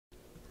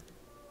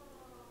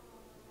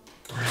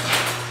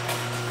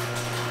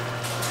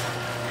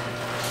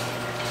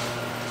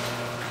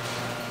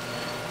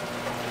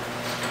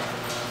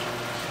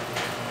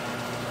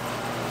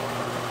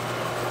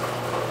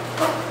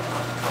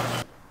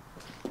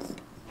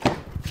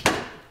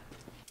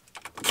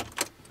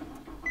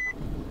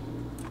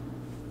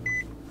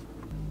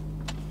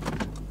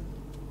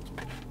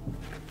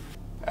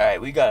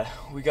Alright, we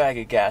gotta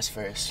get gas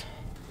first.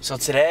 So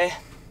today,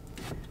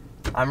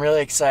 I'm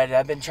really excited.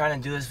 I've been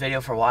trying to do this video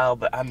for a while,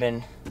 but I've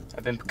been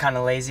kind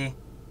of lazy.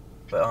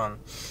 But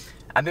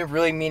I've been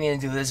really meaning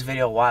to do this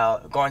video a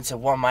while. Going to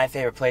one of my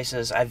favorite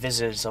places I've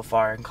visited so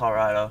far in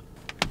Colorado.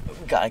 But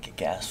we gotta get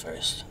gas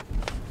first.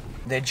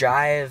 The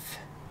drive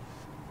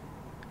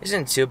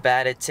isn't too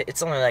bad.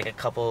 It's only like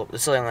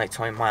it's only like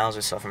 20 miles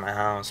or so from my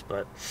house,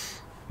 but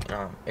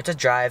it's a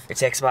drive. It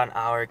takes about an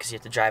hour because you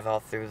have to drive all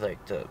through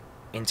like the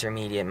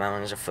intermediate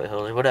mountains or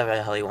foothills or whatever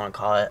the hell you want to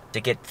call it to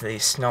get to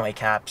these snowy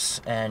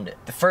caps. And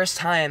the first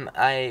time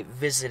I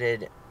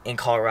visited in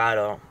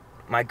Colorado,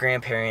 my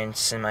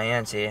grandparents and my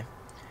auntie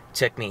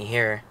took me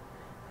here,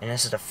 and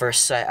this is the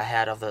first sight I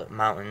had of the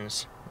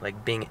mountains,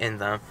 like being in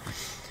them.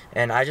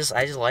 And I just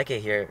like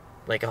it here.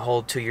 Like a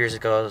whole 2 years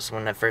ago was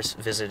when I first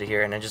visited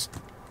here, and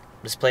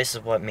this place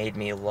is what made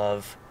me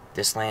love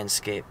this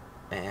landscape.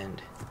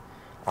 And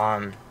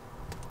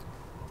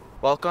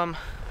welcome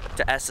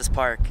to Estes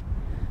Park.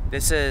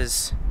 This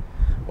is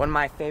one of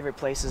my favorite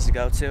places to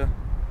go to,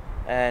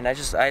 and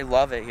I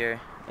love it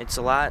here. It's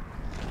an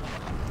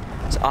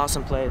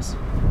awesome place.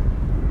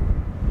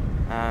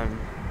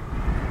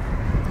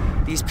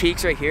 These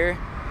peaks right here,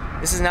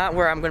 this is not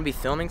where I'm going to be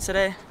filming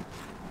today.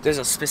 There's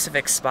a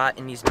specific spot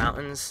in these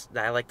mountains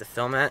that I like to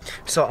film at.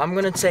 So I'm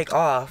going to take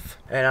off,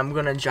 and I'm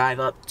going to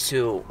drive up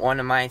to one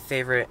of my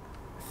favorite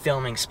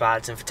filming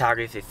spots and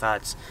photography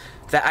spots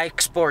that I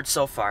explored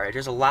so far.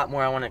 There's a lot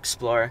more I want to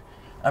explore.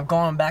 I'm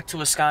going back to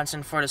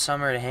Wisconsin for the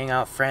summer to hang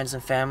out with friends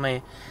and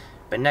family.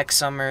 But next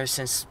summer,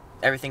 since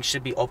everything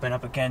should be open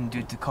up again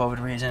due to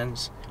COVID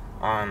reasons,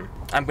 I'm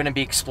going to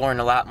be exploring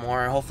a lot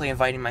more, hopefully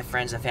inviting my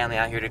friends and family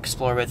out here to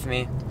explore with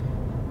me.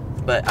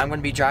 But I'm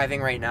going to be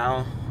driving right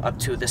now up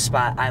to the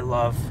spot I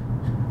love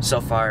so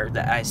far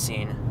that I've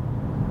seen.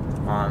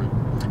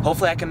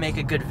 Hopefully I can make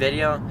a good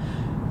video,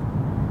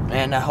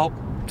 and I hope,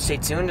 stay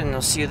tuned and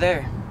I'll see you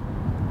there.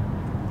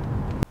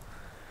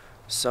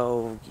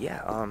 So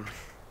yeah,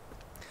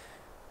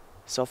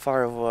 so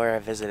far where I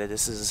visited,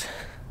 this is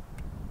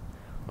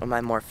one of my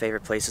more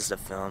favorite places to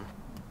film,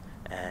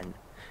 and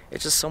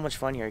it's just so much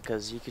fun here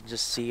because you can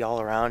just see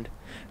all around.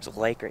 There's a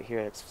lake right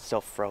here that's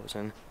still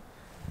frozen,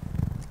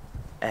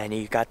 and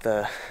you got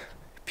the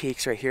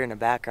peaks right here in the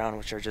background,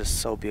 which are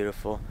just so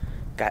beautiful.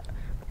 Got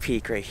a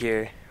peak right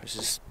here, which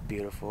is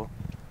beautiful.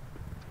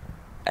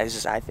 I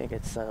think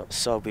it's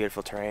so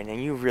beautiful terrain,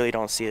 and you really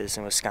don't see this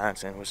in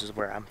Wisconsin, which is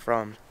where I'm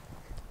from.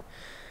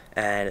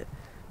 And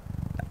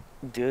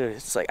dude,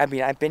 it's like, I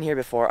mean, I've been here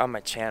before on my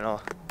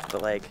channel,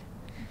 but like,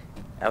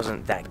 I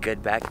wasn't that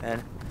good back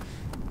then.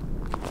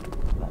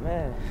 But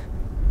man,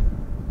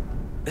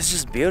 it's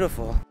just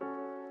beautiful.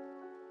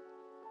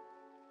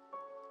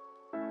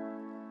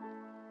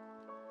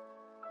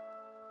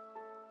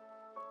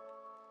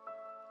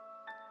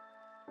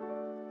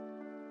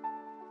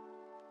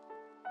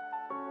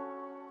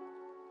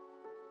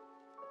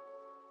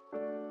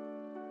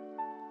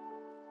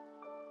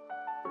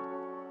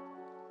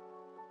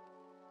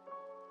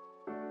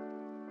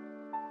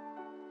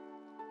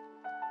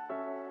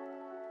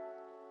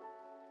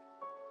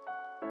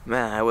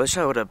 Man, I wish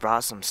I would have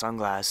brought some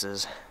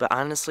sunglasses, but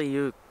honestly,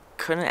 you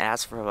couldn't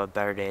ask for a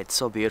better day. It's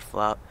so beautiful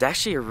out. It's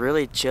actually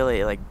really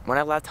chilly. Like, when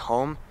I left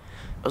home,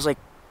 it was like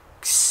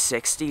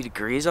 60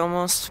 degrees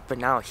almost, but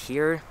now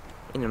here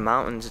in the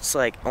mountains, it's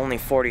like only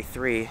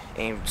 43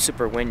 and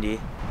super windy.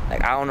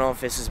 Like, I don't know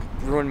if this has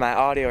ruined my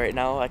audio right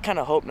now. I kind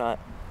of hope not,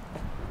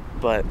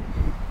 but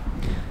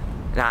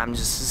nah, this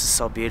is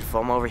so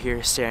beautiful. I'm over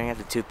here staring at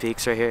the two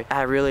peaks right here.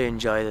 I really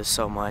enjoy this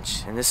so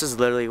much, and this is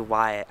literally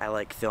why I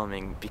like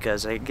filming,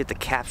 because I get to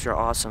capture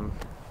awesome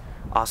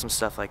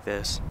stuff like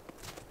this.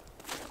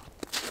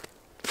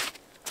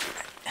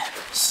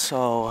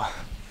 So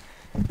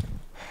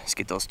let's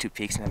get those two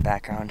peaks in the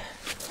background.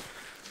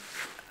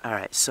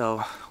 Alright,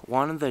 so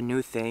one of the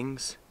new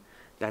things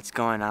that's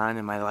going on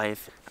in my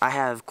life, I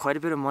have quite a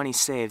bit of money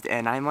saved,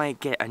 and I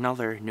might get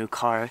another new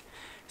car,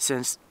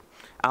 since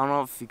I don't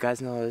know if you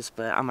guys know this,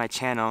 but on my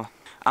channel,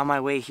 on my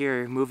way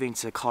here moving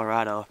to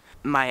Colorado,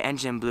 my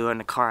engine blew in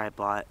the car I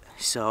bought.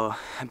 So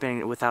I've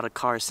been without a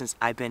car since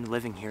I've been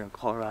living here in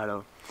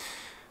Colorado.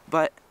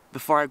 But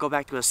before I go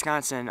back to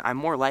Wisconsin, I'm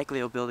more likely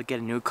to be able to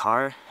get a new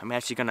car. I'm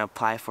actually going to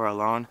apply for a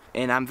loan,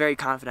 and I'm very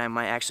confident I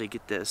might actually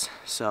get this.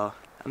 So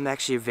I'm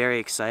actually very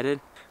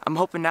excited. I'm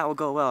hoping that will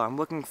go well. I'm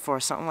looking for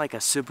something like a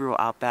Subaru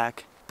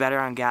Outback, better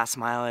on gas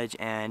mileage,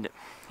 and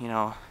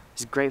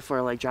it's great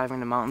for like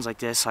driving the mountains like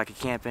this, so I could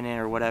camp in it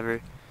or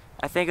whatever.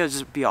 I think it would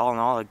just be all in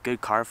all a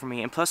good car for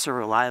me, and plus they're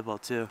reliable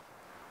too.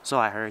 So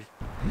I heard.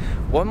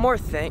 One more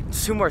thing,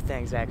 two more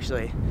things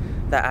actually,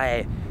 that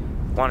I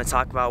want to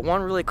talk about.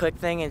 One really quick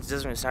thing, it's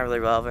not really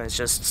relevant, it's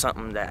just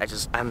something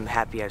that I'm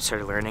happy I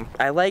started learning.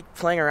 I like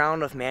playing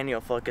around with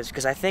manual focus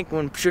because I think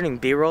when shooting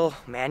B-roll,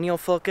 manual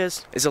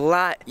focus is a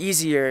lot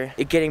easier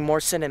at getting more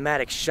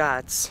cinematic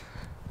shots.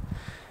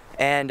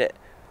 And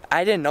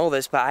I didn't know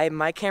this, but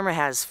my camera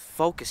has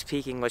focus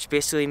peaking, which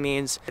basically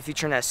means if you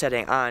turn that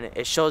setting on,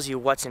 it shows you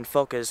what's in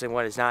focus and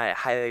what is not. It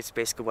highlights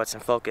basically what's in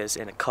focus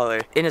in a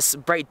color. In a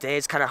bright day,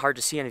 it's kind of hard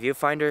to see in a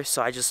viewfinder,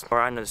 so I just, or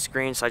on the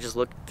screen, so I just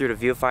look through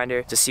the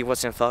viewfinder to see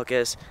what's in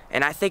focus.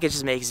 And I think it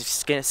just makes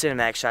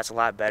cinematic shots a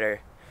lot better.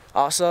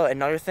 Also,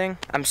 another thing,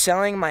 I'm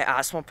selling my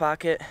Osmo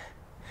Pocket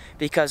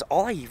because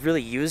all I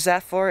really use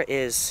that for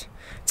is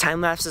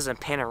time lapses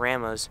and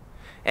panoramas.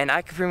 And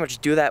I could pretty much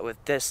do that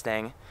with this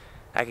thing.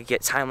 I could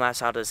get time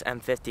lapse out of this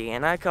M50,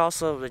 and I could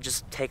also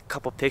just take a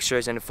couple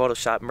pictures and in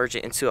Photoshop merge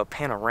it into a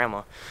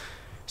panorama.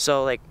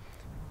 So like,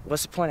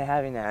 what's the point of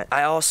having that?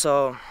 I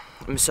also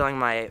am selling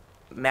my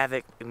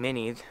Mavic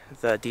Mini,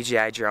 the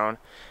DJI drone,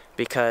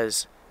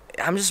 because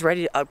I'm just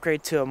ready to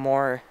upgrade to a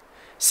more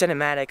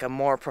cinematic, a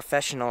more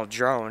professional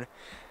drone,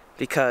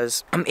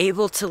 because I'm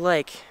able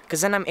to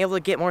because then I'm able to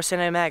get more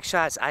cinematic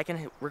shots. I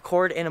can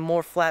record in a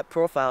more flat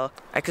profile.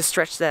 I could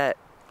stretch that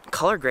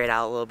color grade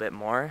out a little bit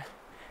more,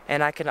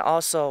 and I can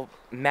also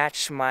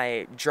match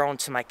my drone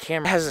to my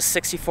camera. It has a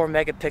 64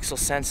 megapixel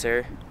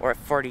sensor, or a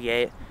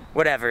 48,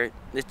 whatever.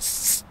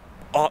 It's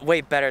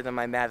way better than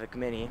my Mavic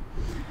Mini.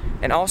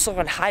 And also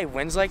on high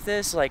winds like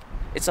this,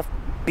 it's a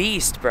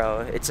beast,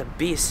 bro. It's a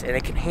beast, and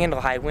it can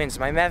handle high winds.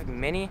 My Mavic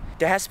Mini,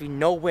 there has to be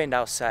no wind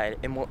outside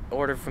in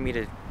order for me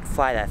to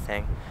fly that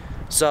thing.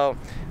 So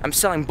I'm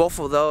selling both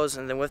of those,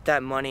 and then with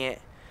that money,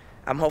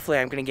 hopefully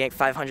I'm gonna get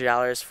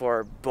 $500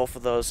 for both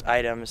of those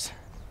items,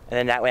 and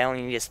then that way I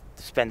only need to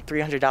spend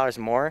 $300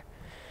 more.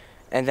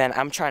 And then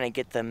I'm trying to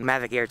get the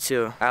Mavic Air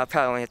 2. I'll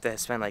probably only have to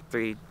spend like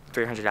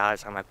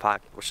 $300 on my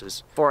pocket, which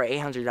is for an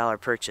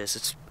 $800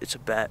 purchase. It's a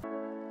bet.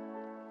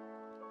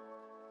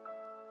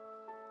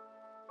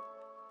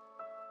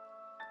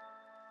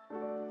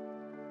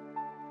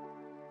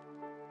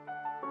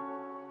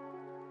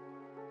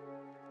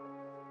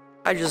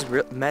 I just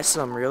met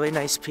some really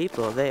nice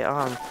people. They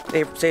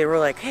were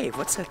like, hey,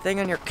 what's that thing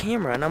on your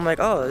camera? And I'm like,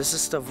 oh, this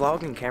is the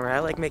vlogging camera. I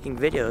like making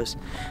videos.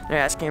 They're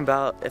asking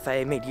about if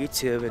I made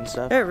YouTube and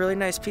stuff. They're really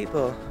nice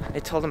people. I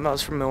told them I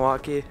was from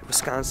Milwaukee,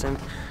 Wisconsin.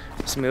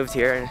 Just moved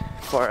here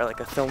for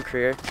like a film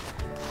career.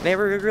 And they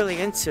were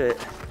really into it.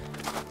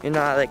 You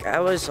know, I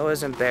was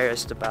always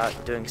embarrassed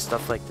about doing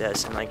stuff like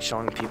this and like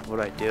showing people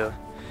what I do.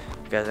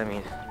 Because I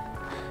mean,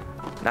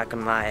 not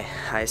gonna lie,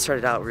 I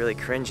started out really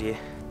cringy.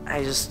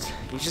 You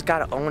just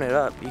gotta own it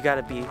up. You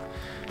gotta be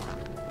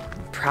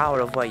proud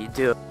of what you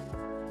do.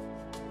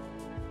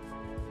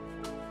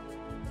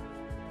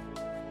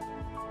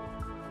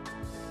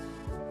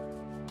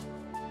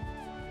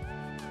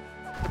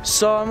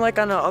 So I'm like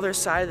on the other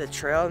side of the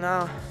trail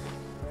now.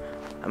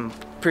 I'm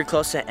pretty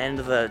close to the end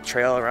of the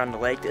trail around the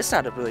lake. It's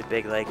not a really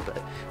big lake, but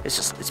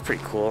it's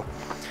pretty cool.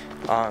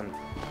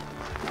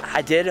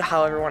 I did,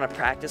 however, want to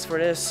practice for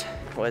this.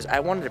 I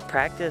wanted to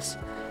practice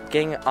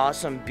getting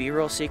awesome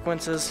B-roll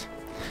sequences,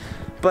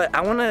 but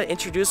I want to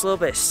introduce a little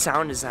bit of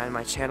sound design on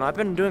my channel. I've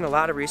been doing a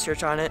lot of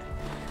research on it,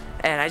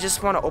 and I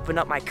just want to open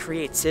up my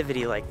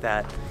creativity like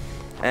that,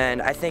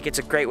 and I think it's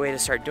a great way to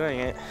start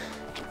doing it.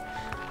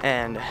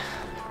 And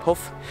I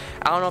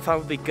don't know if I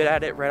would be good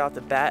at it right off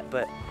the bat,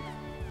 but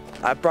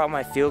I brought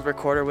my field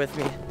recorder with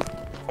me.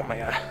 Oh my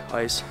god,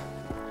 ice.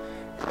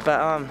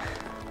 But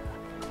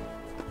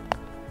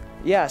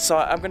yeah, so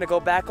I'm gonna go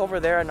back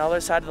over there on the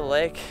other side of the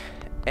lake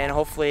and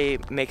hopefully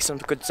make some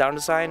good sound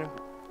design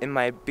in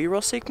my B-roll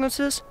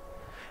sequences.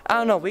 I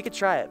don't know, we could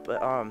try it, but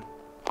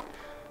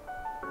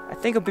I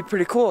think it'll be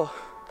pretty cool.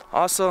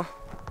 Also,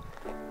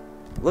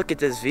 look at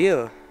this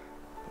view.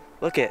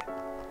 Look at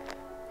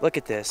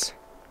this.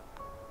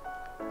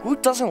 Who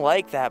doesn't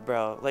like that,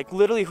 bro? Like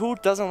literally, who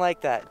doesn't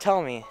like that?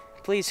 Tell me,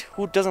 please,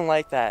 who doesn't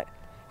like that?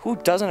 Who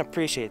doesn't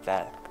appreciate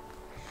that?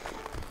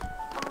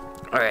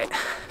 Alright,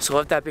 so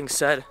with that being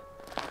said,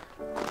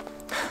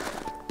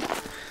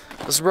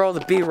 let's roll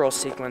the B-roll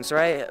sequence,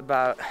 right?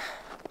 About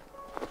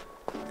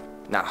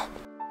now.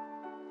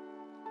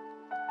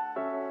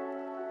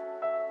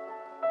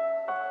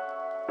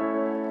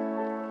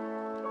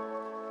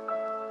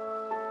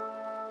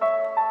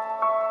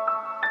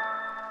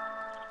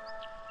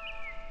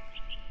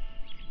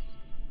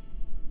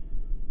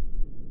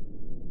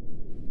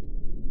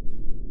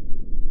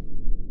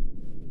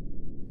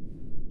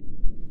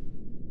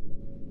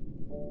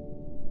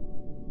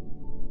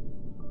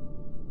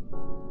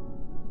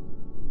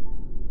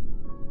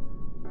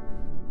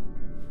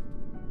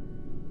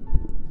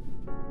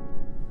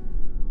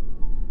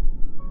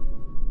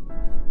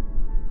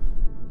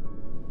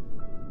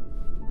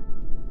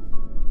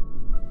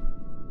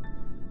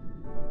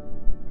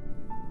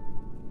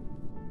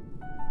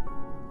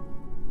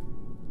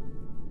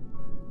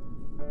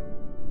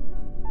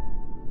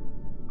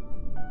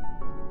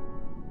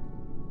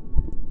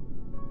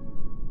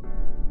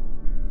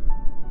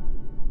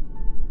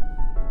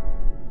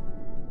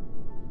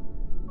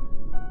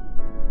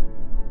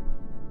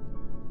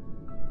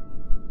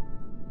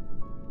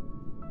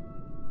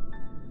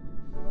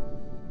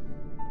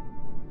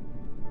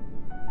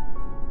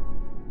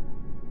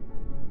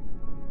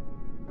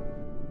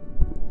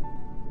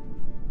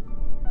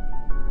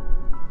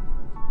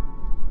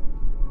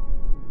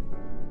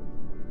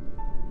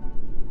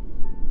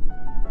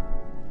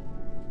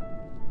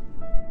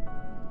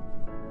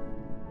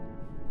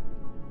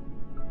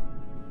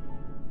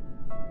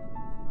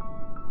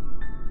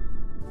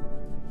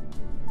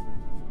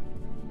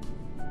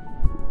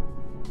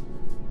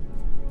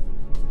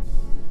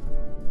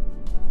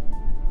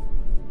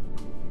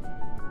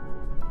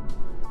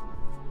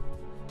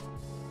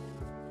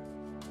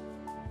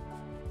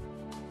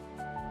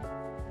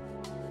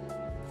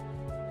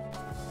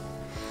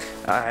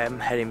 I'm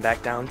heading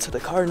back down to the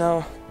car now.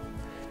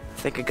 I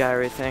think I got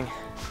everything.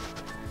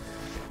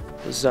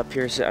 This is up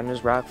here sitting on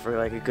this rock for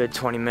like a good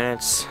 20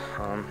 minutes.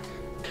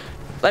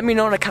 Let me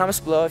know in the comments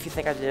below if you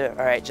think I did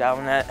alright job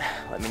on that.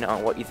 Let me know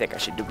what you think I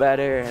should do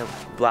better and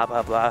blah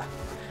blah blah.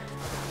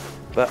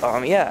 But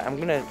yeah, I'm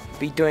gonna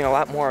be doing a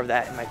lot more of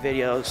that in my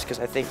videos because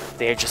I think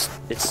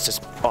it's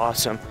just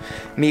awesome.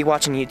 Me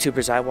watching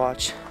YouTubers I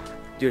watch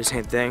do the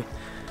same thing,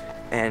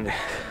 and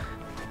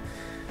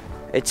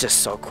it's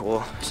just so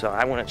cool. So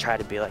I want to try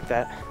to be like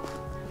that,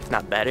 if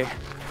not better.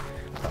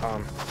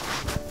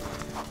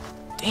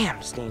 Damn,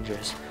 it's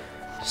dangerous.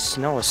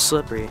 Snow is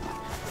slippery.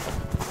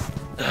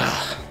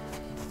 Ugh.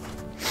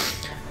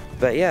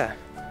 But yeah,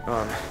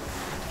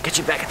 get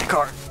you back at the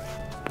car.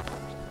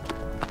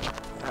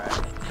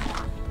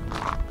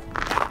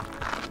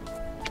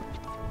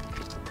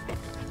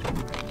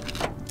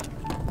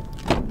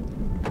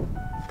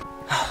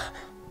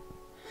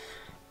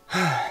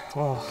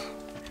 Well,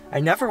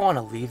 I never want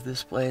to leave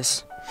this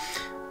place.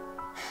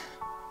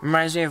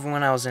 Reminds me of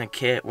when I was a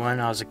kid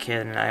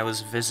and I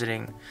was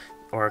visiting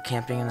or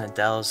camping in the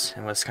Dells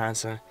in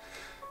Wisconsin.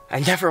 I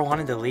never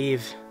wanted to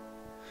leave.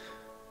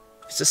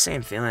 It's the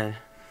same feeling.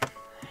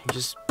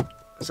 It's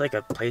like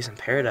a place in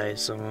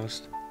paradise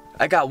almost.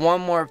 I got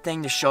one more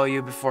thing to show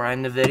you before I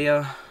end the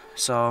video,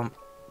 so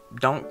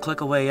don't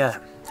click away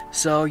yet.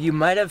 So you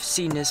might have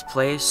seen this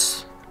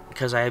place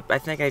because I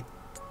think I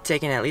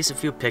taken at least a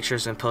few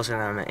pictures and posted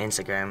on my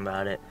Instagram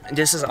about it.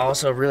 This is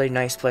also a really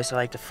nice place I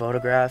like to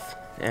photograph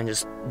and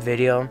just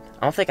video.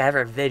 I don't think I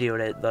ever videoed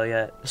it though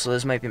yet, so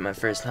this might be my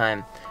first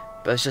time.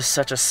 But it's just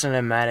such a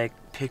cinematic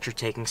picture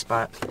taking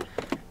spot.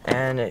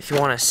 And if you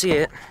want to see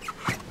it,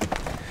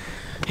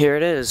 here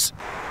it is.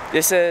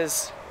 This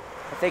is,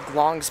 I think,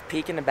 Long's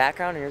Peak in the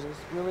background. Here's this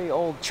really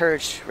old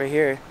church right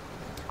here.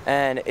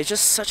 And it's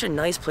just such a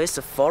nice place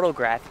to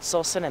photograph. It's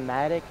so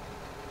cinematic.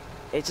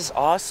 It's just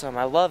awesome.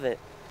 I love it.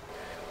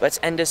 Let's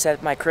end this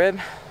at my crib.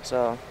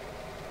 So,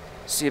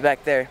 see you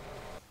back there.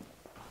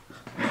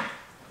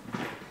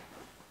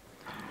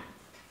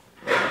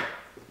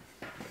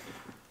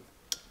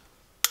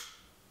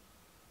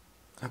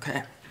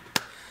 Okay.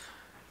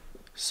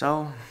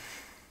 So,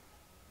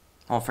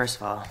 well, first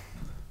of all,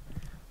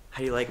 how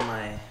do you like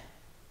my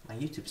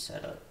YouTube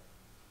setup?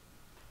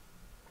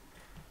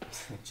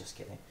 Just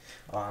kidding.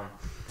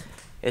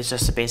 It's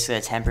just basically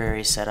a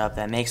temporary setup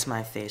that makes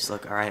my face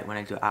look alright when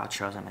I do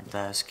outros at my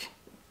desk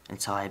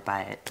until I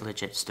buy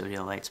legit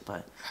studio lights,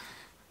 but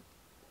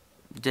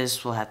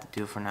this will have to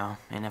do for now.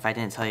 And if I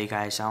didn't tell you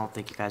guys, I don't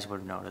think you guys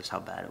would notice how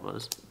bad it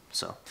was,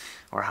 so,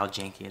 or how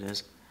janky it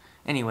is.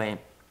 Anyway,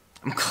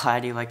 I'm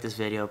glad you liked this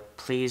video.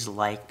 Please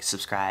like,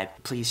 subscribe,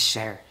 please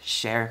share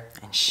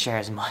and share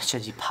as much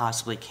as you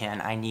possibly can.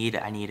 I need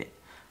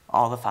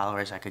all the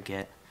followers I could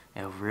get.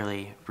 It would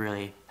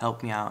really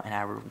help me out, and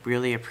I would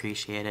really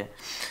appreciate it.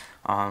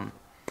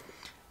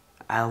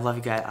 I love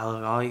you guys. I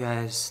love all you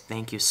guys.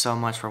 Thank you so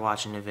much for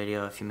watching the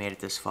video. If you made it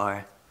this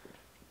far,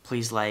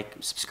 please like,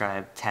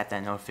 subscribe, tap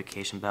that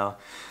notification bell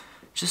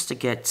just to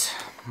get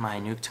my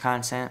new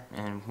content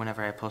and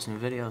whenever I post new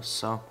videos.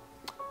 So,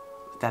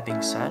 with that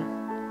being said,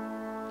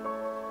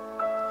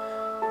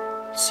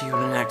 see you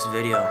in the next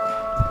video.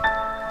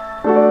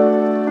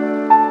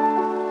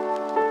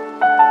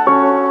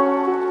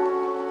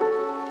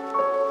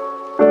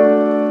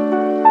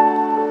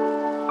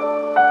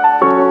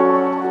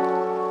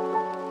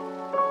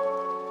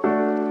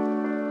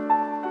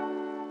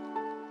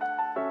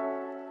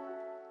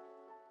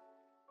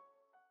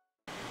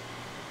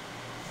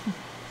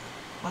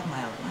 What,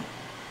 Miles? What?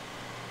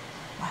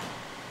 What?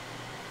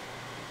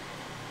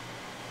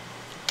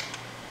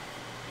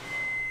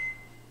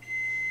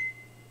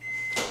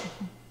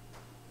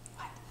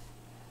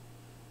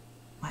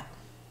 What?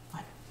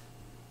 What?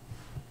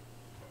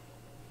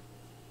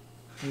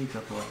 You're a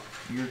good boy.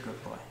 You're a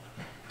good boy.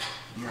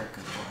 You're a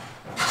good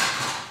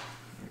boy.